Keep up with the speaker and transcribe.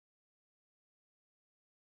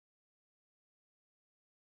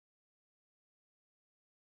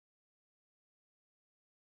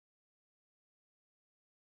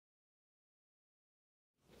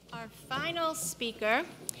our final speaker.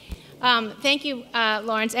 Thank you,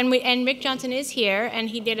 Lawrence. And Rick Johnson is here, and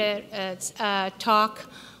he did a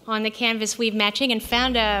talk on the canvas weave matching and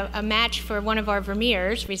found a match for one of our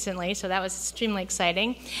Vermeers recently, so that was extremely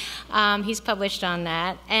exciting. He's published on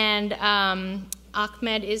that. And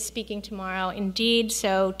Ahmed is speaking tomorrow indeed,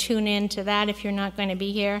 so tune in to that if you're not going to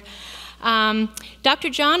be here. Dr.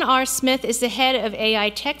 John R. Smith is the head of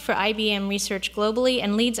AI Tech for IBM Research globally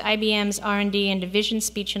and leads IBM's R&D and division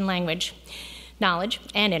speech and language, knowledge,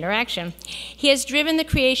 and interaction. He has driven the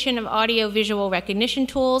creation of audio-visual recognition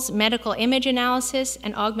tools, medical image analysis,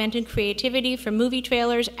 and augmented creativity for movie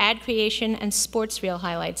trailers, ad creation, and sports reel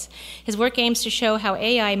highlights. His work aims to show how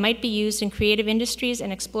AI might be used in creative industries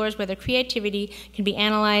and explores whether creativity can be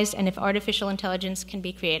analyzed and if artificial intelligence can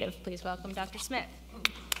be creative. Please welcome Dr. Smith.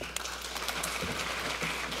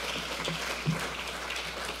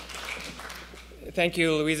 Thank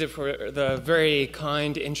you, Louisa, for the very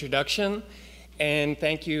kind introduction, and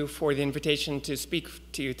thank you for the invitation to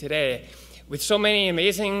speak to you today. With so many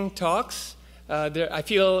amazing talks, I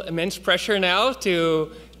feel immense pressure now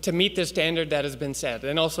to meet the standard that has been set,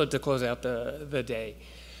 and also to close out the day.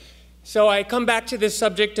 So I come back to this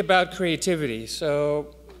subject about creativity.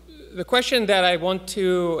 So the question that I want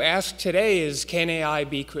to ask today is, can AI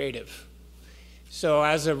be creative? So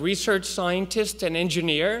as a research scientist and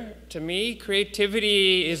engineer, to me,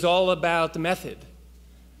 creativity is all about the method.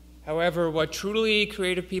 However, what truly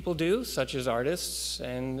creative people do, such as artists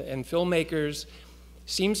and filmmakers,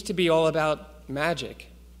 seems to be all about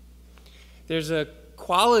magic. There's a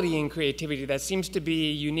quality in creativity that seems to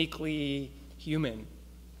be uniquely human.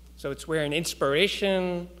 So it's where an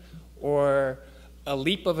inspiration or a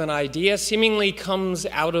leap of an idea seemingly comes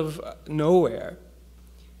out of nowhere.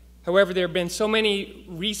 However, there have been so many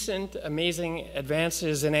recent amazing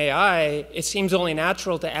advances in AI, it seems only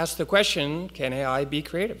natural to ask the question, can AI be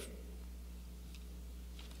creative?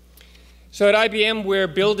 So at IBM, we're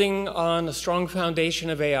building on a strong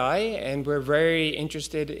foundation of AI, and we're very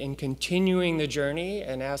interested in continuing the journey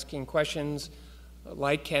and asking questions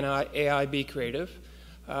like, can AI be creative?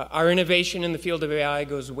 Our innovation in the field of AI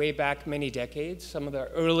goes way back many decades. Some of the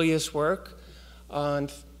earliest work on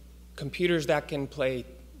computers that can play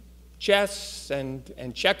chess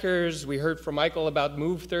and checkers. We heard from Michael about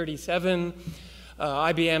Move 37.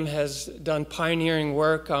 IBM has done pioneering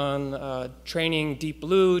work on training Deep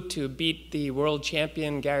Blue to beat the world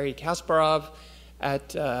champion Garry Kasparov at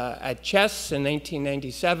chess in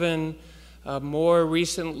 1997. More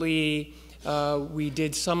recently, we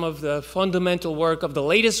did some of the fundamental work of the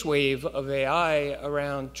latest wave of AI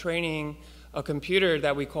around training a computer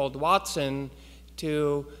that we called Watson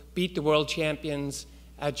to beat the world champions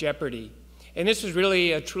at Jeopardy. And this is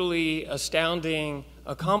really a truly astounding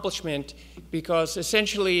accomplishment because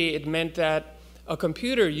essentially it meant that a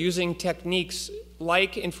computer using techniques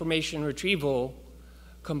like information retrieval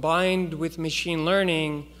combined with machine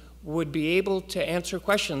learning would be able to answer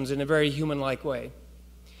questions in a very human-like way.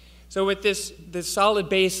 So with this solid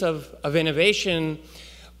base of innovation,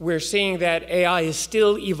 we're seeing that AI is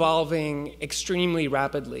still evolving extremely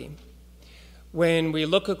rapidly. When we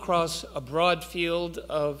look across a broad field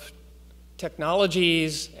of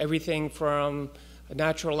technologies, everything from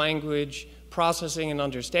natural language processing and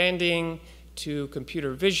understanding to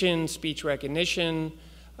computer vision, speech recognition,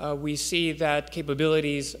 we see that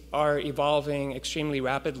capabilities are evolving extremely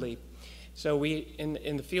rapidly. So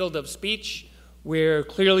in the field of speech, we're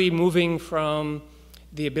clearly moving from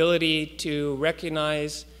the ability to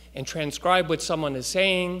recognize and transcribe what someone is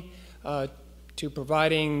saying to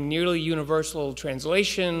providing nearly universal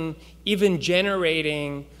translation, even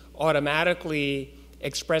generating automatically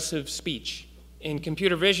expressive speech. In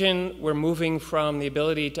computer vision, we're moving from the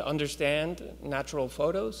ability to understand natural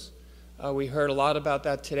photos. We heard a lot about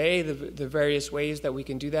that today, the various ways that we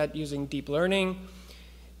can do that using deep learning,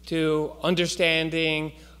 to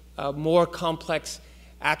understanding more complex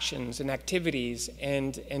actions and activities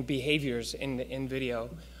and behaviors in video.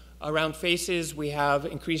 Around faces, we have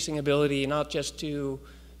increasing ability not just to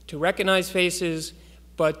recognize faces,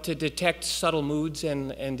 but to detect subtle moods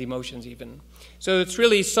and emotions even. So it's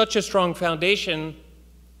really such a strong foundation,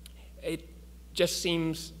 it just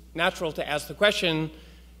seems natural to ask the question,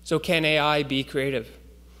 so can AI be creative?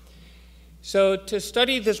 So to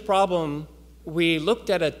study this problem, we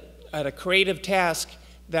looked at a creative task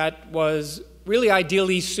that was really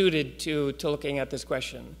ideally suited to looking at this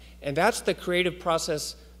question. And that's the creative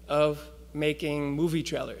process of making movie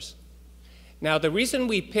trailers. Now, the reason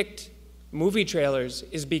we picked movie trailers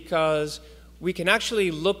is because we can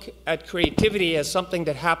actually look at creativity as something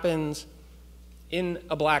that happens in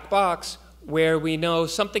a black box where we know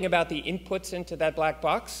something about the inputs into that black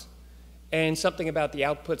box, and something about the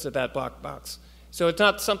outputs of that black box. So it's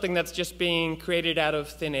not something that's just being created out of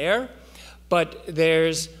thin air, but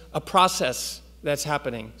there's a process that's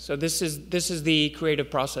happening. So this is the creative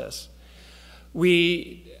process.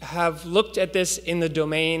 We have looked at this in the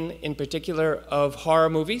domain, in particular, of horror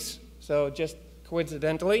movies, so just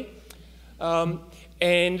coincidentally.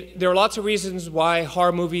 And there are lots of reasons why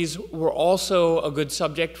horror movies were also a good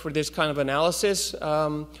subject for this kind of analysis.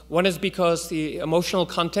 One is because the emotional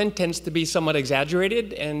content tends to be somewhat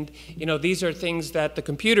exaggerated, and these are things that the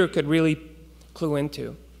computer could really clue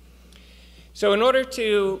into. So in order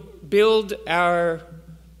to build our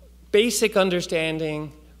basic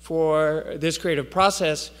understanding for this creative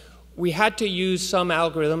process, we had to use some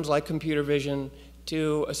algorithms like computer vision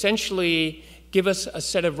to essentially give us a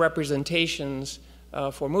set of representations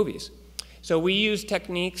for movies. So we use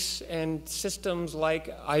techniques and systems like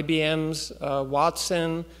IBM's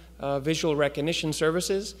Watson visual recognition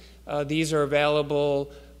services. These are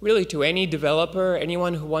available really to any developer,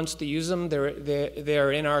 anyone who wants to use them.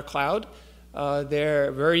 They're in our cloud.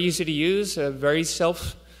 They're very easy to use, very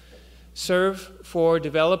self-serve for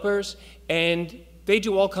developers, and they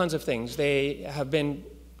do all kinds of things. They have been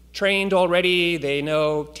trained already. They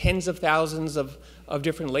know tens of thousands of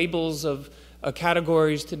different labels of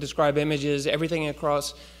categories to describe images, everything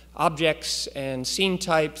across objects and scene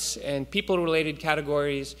types and people-related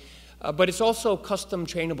categories, but it's also custom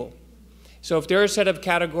trainable. So if there are a set of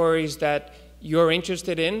categories that you're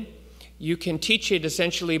interested in, you can teach it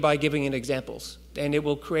essentially by giving it examples, and it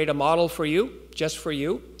will create a model for you, just for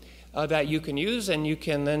you, that you can use, and you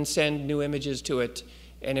can then send new images to it,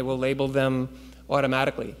 and it will label them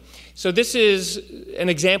automatically. So this is an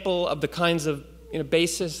example of the kinds of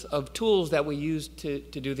basis of tools that we use to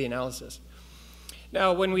do the analysis.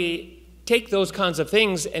 Now, when we take those kinds of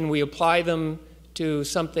things and we apply them to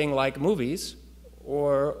something like movies,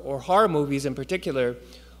 or horror movies in particular,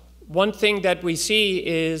 one thing that we see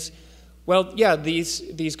is, well, yeah,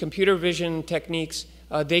 these computer vision techniques,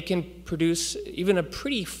 they can produce even a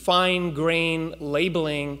pretty fine-grained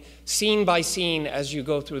labeling scene by scene as you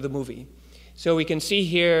go through the movie. So we can see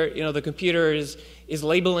here, the computer is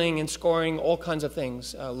labeling and scoring all kinds of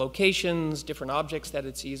things, locations, different objects that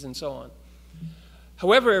it sees, and so on.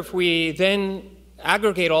 However, if we then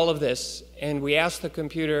aggregate all of this and we ask the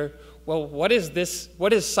computer, well, what is this?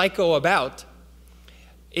 What is Psycho about?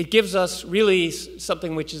 It gives us really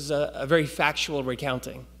something which is a very factual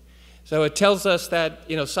recounting. So it tells us that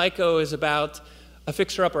Psycho is about a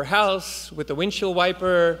fixer-upper house with a windshield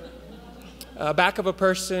wiper, back of a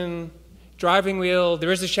person, driving wheel,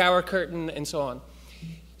 there is a shower curtain, and so on.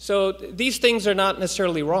 So these things are not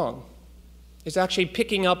necessarily wrong. It's actually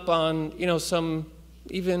picking up on some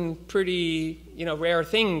even pretty rare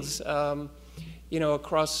things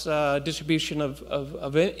across distribution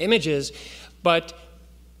of images, but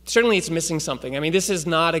certainly it's missing something. I mean, this is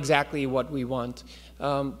not exactly what we want.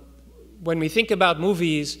 When we think about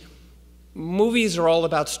movies, movies are all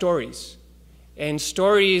about stories, and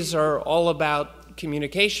stories are all about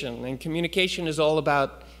communication, and communication is all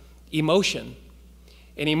about emotion,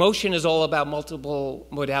 and emotion is all about multiple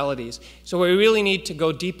modalities. So we really need to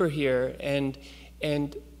go deeper here and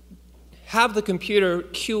have the computer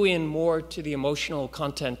cue in more to the emotional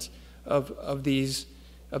content of these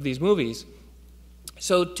movies.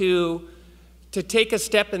 So to take a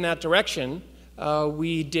step in that direction,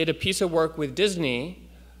 we did a piece of work with Disney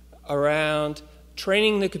around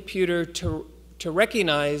training the computer to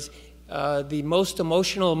recognize the most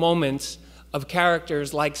emotional moments of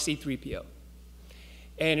characters like C-3PO.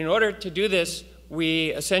 And in order to do this, we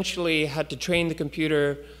essentially had to train the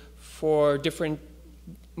computer for different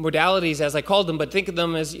modalities, as I called them, but think of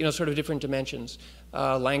them as sort of different dimensions.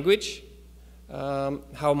 Language,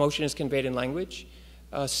 how emotion is conveyed in language.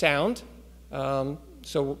 Sound,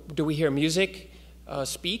 so do we hear music?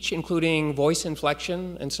 Speech, including voice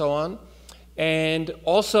inflection, and so on. And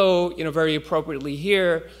also, very appropriately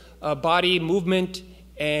here, body movement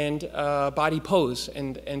and body pose,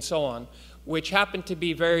 and so on, which happened to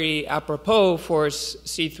be very apropos for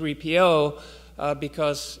C-3PO,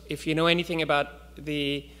 because if you know anything about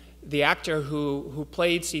the actor who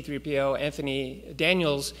played C-3PO, Anthony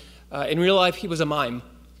Daniels, in real life he was a mime.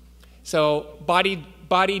 So body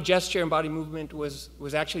gesture and body movement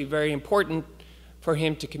was actually very important for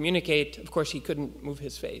him to communicate. Of course, he couldn't move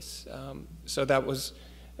his face, so that was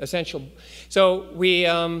essential. So we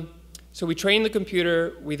trained the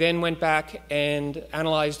computer. We then went back and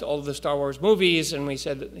analyzed all of the Star Wars movies, and we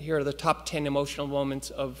said, here are the top 10 emotional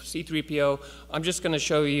moments of C-3PO. I'm just going to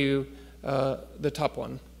show you the top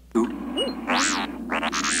one.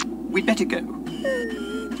 We'd better go.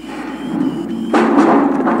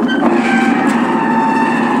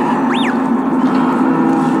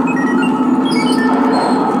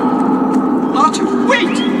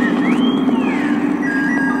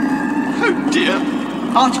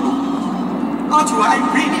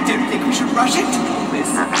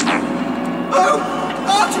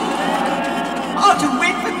 to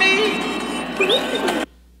wait for me.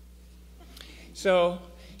 So,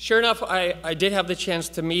 sure enough, I did have the chance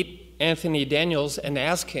to meet Anthony Daniels and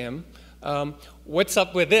ask him, what's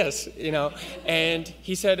up with this, you know? And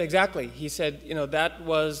he said exactly. He said, you know, that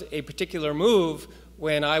was a particular move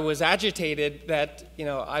when I was agitated that, you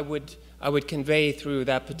know, I would convey through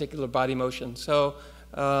that particular body motion. So,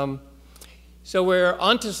 so we're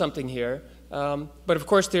onto something here. But of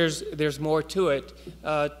course, there's more to it.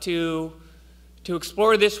 To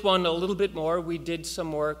explore this one a little bit more, we did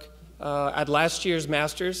some work at last year's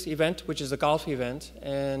Masters event, which is a golf event,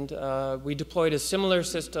 and we deployed a similar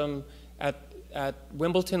system at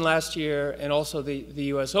Wimbledon last year and also the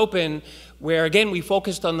US Open, where again we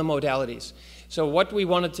focused on the modalities. So what we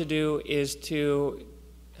wanted to do is to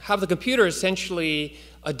have the computer essentially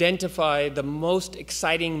identify the most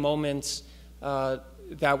exciting moments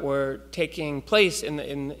that were taking place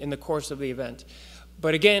in the course of the event.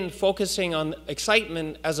 But again, focusing on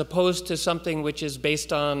excitement as opposed to something which is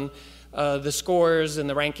based on the scores and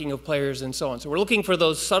the ranking of players and so on. So we're looking for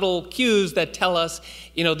those subtle cues that tell us,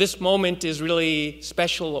 you know, this moment is really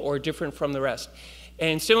special or different from the rest.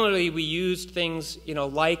 And similarly, we used things, you know,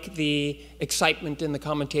 like the excitement in the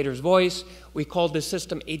commentator's voice. We called the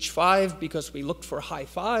system H5 because we looked for high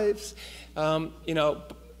fives. You know,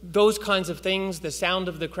 those kinds of things, the sound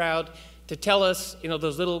of the crowd, to tell us, you know,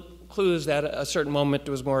 those little clues that a certain moment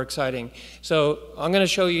was more exciting. So I'm going to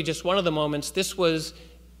show you just one of the moments. This was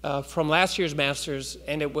from last year's Masters,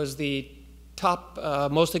 and it was the top,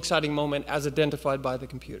 most exciting moment as identified by the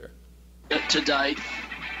computer. Today,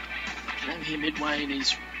 came here midway in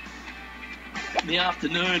the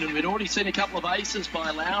afternoon, and we'd already seen a couple of aces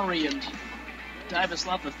by Lowry, and Davis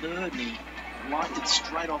loved the third, and he liked it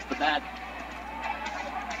straight off the bat.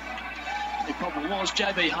 The problem was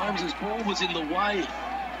JB Holmes' ball was in the way.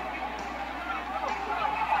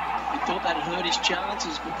 He thought that hurt his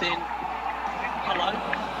chances, but then, hello,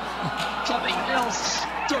 something else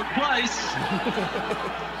took place.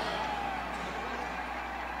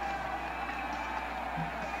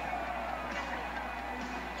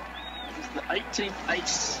 It was the 18th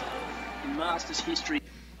ace in Masters history.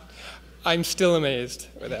 I'm still amazed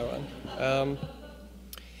with that one.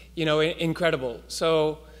 You know, incredible.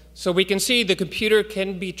 So we can see the computer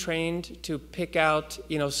can be trained to pick out,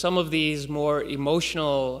 you know, some of these more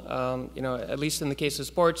emotional, you know, at least in the case of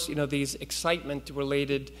sports, you know, these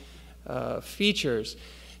excitement-related features.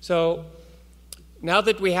 So now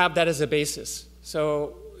that we have that as a basis,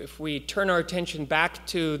 so if we turn our attention back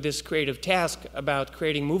to this creative task about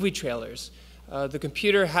creating movie trailers, the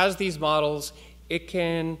computer has these models. It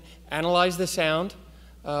can analyze the sound.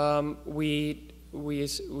 We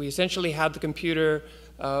essentially had the computer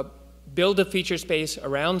build a feature space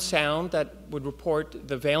around sound that would report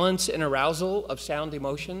the valence and arousal of sound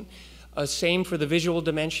emotion. Same for the visual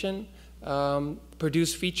dimension.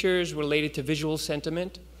 Produce features related to visual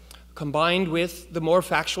sentiment, combined with the more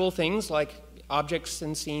factual things like objects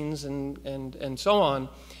and scenes and so on.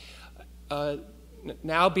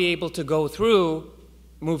 Now be able to go through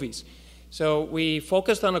movies. So we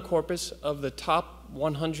focused on a corpus of the top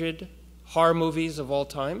 100 horror movies of all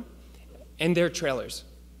time and their trailers.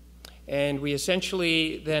 And we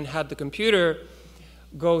essentially then had the computer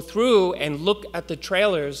go through and look at the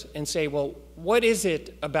trailers and say, well, what is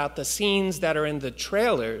it about the scenes that are in the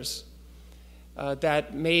trailers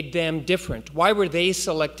that made them different? Why were they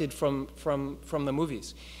selected from the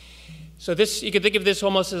movies? So this, you could think of this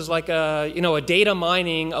almost as like a, you know, a data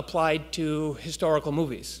mining applied to historical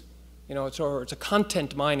movies. You know, it's a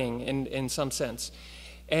content mining in some sense.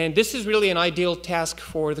 And this is really an ideal task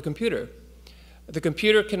for the computer. The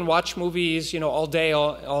computer can watch movies, you know, all day,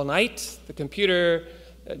 all night. The computer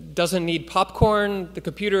doesn't need popcorn. The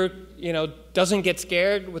computer, you know, doesn't get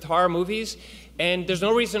scared with horror movies. And there's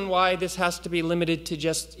no reason why this has to be limited to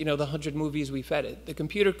just, you know, the 100 movies we fed it. The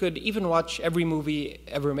computer could even watch every movie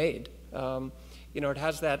ever made. You know, it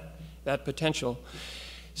has that potential.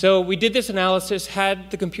 So we did this analysis, had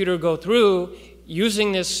the computer go through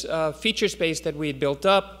using this feature space that we had built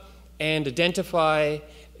up and identify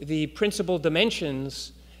the principal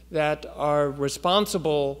dimensions that are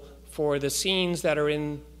responsible for the scenes that are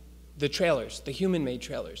in the trailers, the human-made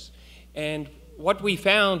trailers. And what we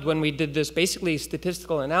found when we did this basically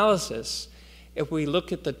statistical analysis, if we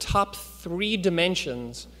look at the top 3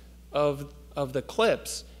 dimensions of the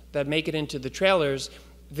clips that make it into the trailers,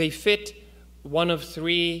 they fit one of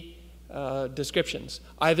 3 descriptions.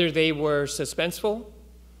 Either they were suspenseful,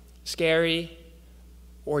 scary,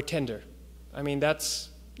 or tender. I mean,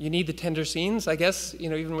 you need the tender scenes, I guess, you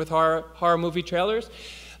know, even with horror movie trailers.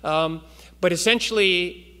 But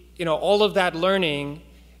essentially, you know, all of that learning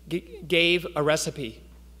gave a recipe.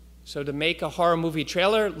 So to make a horror movie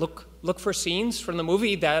trailer, look for scenes from the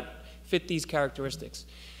movie that fit these characteristics.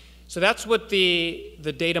 So that's what the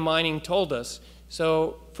data mining told us.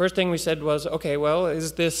 So first thing we said was, okay, well,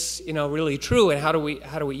 is this really true, and how do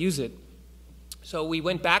we use it? So we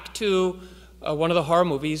went back to one of the horror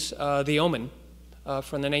movies, The Omen,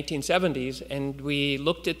 from the 1970s, and we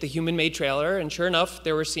looked at the human-made trailer, and sure enough,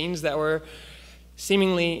 there were scenes that were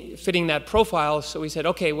seemingly fitting that profile. So we said,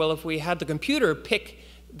 okay, well, if we had the computer pick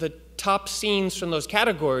the top scenes from those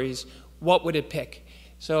categories, what would it pick?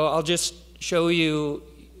 So I'll just show you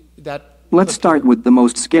that. Let's start with the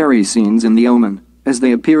most scary scenes in The Omen, as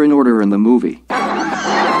they appear in order in the movie.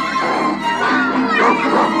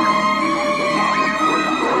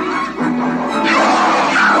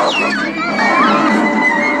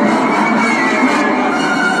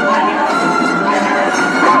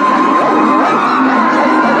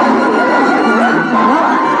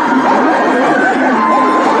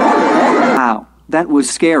 Wow, that was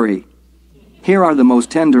scary. Here are the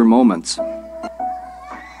most tender moments.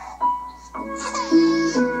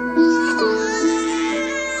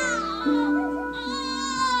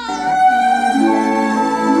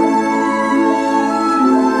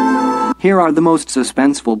 Here are the most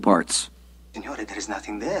suspenseful parts. Signore, there is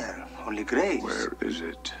nothing there, only graves. Where is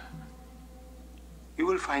it? You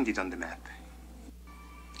will find it on the map.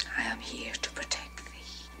 I am here to protect thee.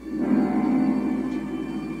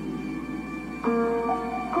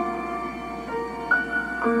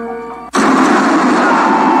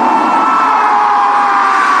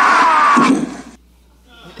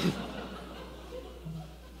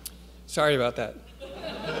 Sorry about that.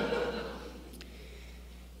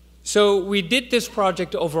 So we did this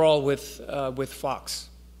project overall with Fox.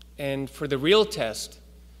 And for the real test,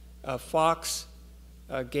 Fox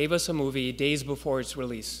gave us a movie days before its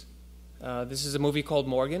release. This is a movie called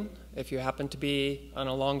Morgan. If you happen to be on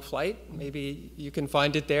a long flight, maybe you can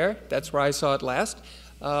find it there. That's where I saw it last.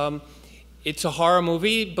 It's a horror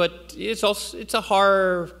movie, but it's a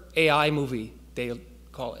horror AI movie, they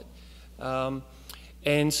call it.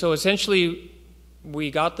 And so essentially,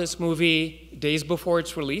 we got this movie days before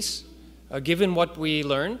its release. Given what we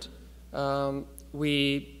learned,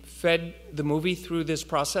 we fed the movie through this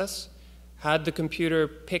process, had the computer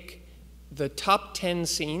pick the top 10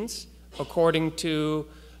 scenes according to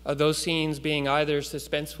those scenes being either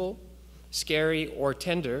suspenseful, scary, or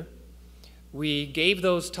tender. We gave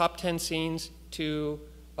those top 10 scenes to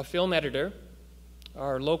a film editor,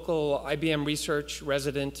 our local IBM Research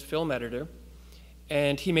resident film editor,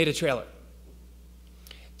 and he made a trailer.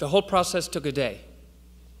 The whole process took a day.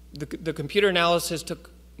 The computer analysis took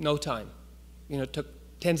no time. It took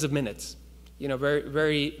tens of minutes. Very,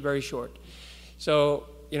 very, very short. So,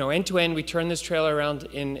 end to end, we turned this trailer around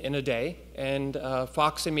in a day, and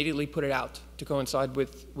Fox immediately put it out to coincide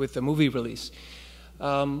with the movie release.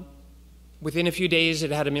 Within a few days,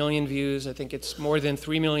 it had 1 million views. I think it's more than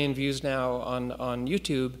 3 million views now on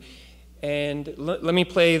YouTube. And let me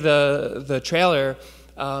play the trailer.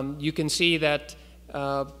 You can see that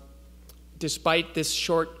despite this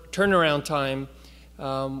short turnaround time,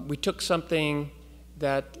 we took something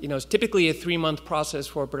that is typically a 3-month process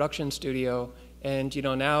for a production studio, and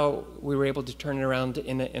now we were able to turn it around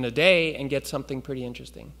in a day and get something pretty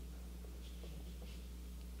interesting.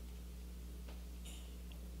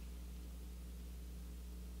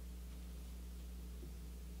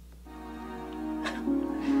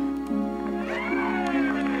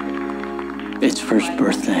 Its first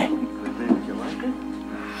birthday.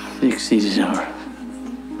 It exceeded our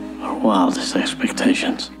wildest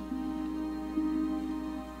expectations.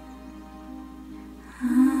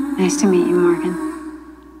 Nice to meet you, Morgan.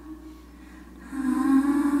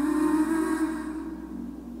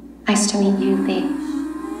 Nice to meet you, Lee.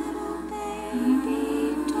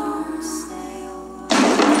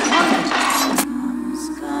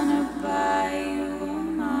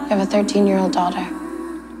 I have a 13-year-old daughter.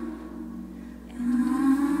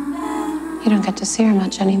 You don't get to see her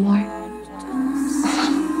much anymore.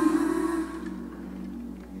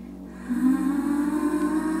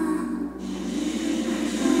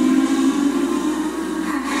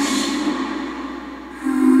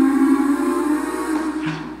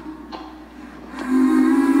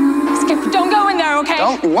 Skip, don't go in there, okay?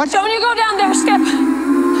 What? Don't you go down there, Skip!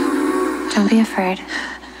 Don't be afraid,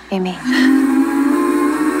 Amy.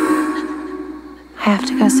 I have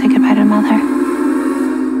to go say goodbye to Mother.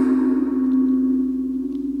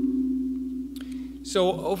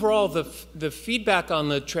 So overall, the feedback on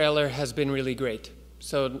the trailer has been really great.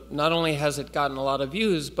 So not only has it gotten a lot of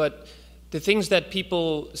views, but the things that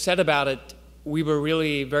people said about it we were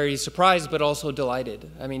really very surprised, but also delighted.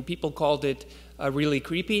 I mean, people called it really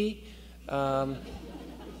creepy.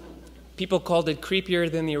 People called it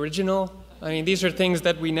creepier than the original. I mean, these are things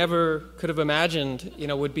that we never could have imagined,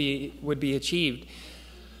 would be achieved.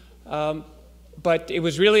 But it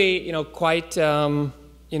was really, quite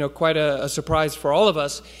a surprise for all of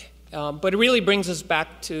us. But it really brings us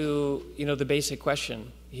back to, the basic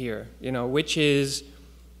question here, which is,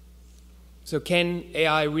 so can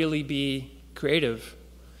AI really be creative?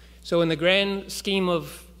 So in the grand scheme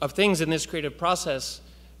of things in this creative process,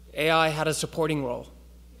 AI had a supporting role.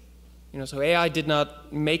 So AI did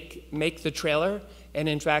not make the trailer, and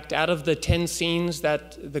in fact, out of the 10 scenes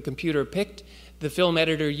that the computer picked, the film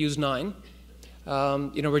editor used 9,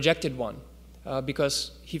 rejected 1,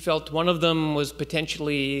 because he felt one of them was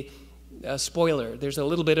potentially a spoiler. There's a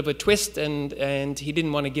little bit of a twist, and he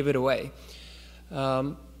didn't want to give it away.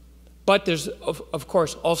 But there's, of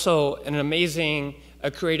course, also an amazing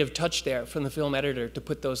creative touch there from the film editor to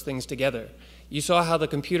put those things together. You saw how the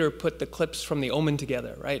computer put the clips from The Omen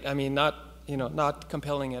together, right? I mean, not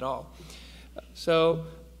compelling at all. So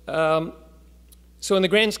in the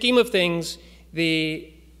grand scheme of things,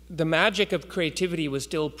 the magic of creativity was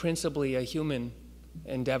still principally a human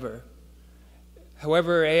endeavor.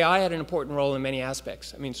 However, AI had an important role in many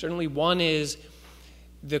aspects. I mean, certainly one is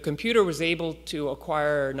the computer was able to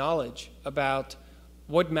acquire knowledge about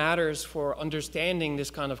what matters for understanding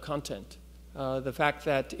this kind of content. The fact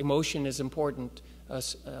that emotion is important,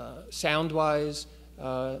 sound-wise,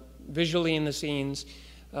 visually in the scenes.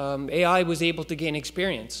 AI was able to gain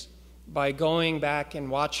experience by going back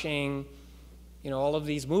and watching, all of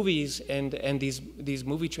these movies and these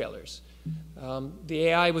movie trailers. The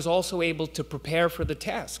AI was also able to prepare for the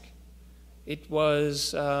task. It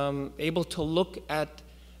was able to look at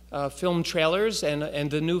film trailers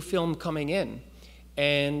and the new film coming in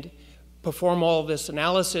and perform all this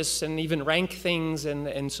analysis and even rank things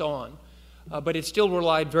and so on. But it still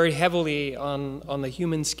relied very heavily on the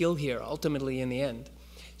human skill here, ultimately, in the end.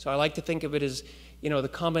 So I like to think of it as, the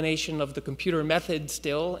combination of the computer method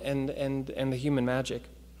still and the human magic.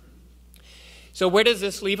 So where does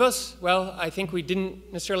this leave us? Well, I think we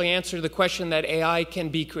didn't necessarily answer the question that AI can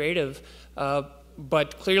be creative,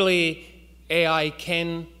 but clearly AI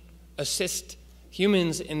can assist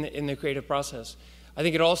humans in the creative process. I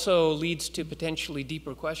think it also leads to potentially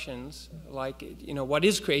deeper questions like, what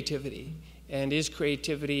is creativity? And is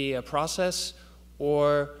creativity a process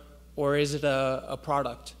or is it a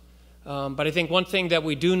product? But I think one thing that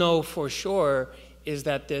we do know for sure is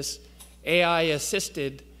that this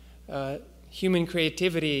AI-assisted human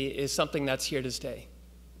creativity is something that's here to stay.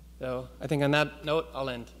 So I think on that note, I'll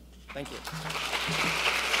end. Thank you.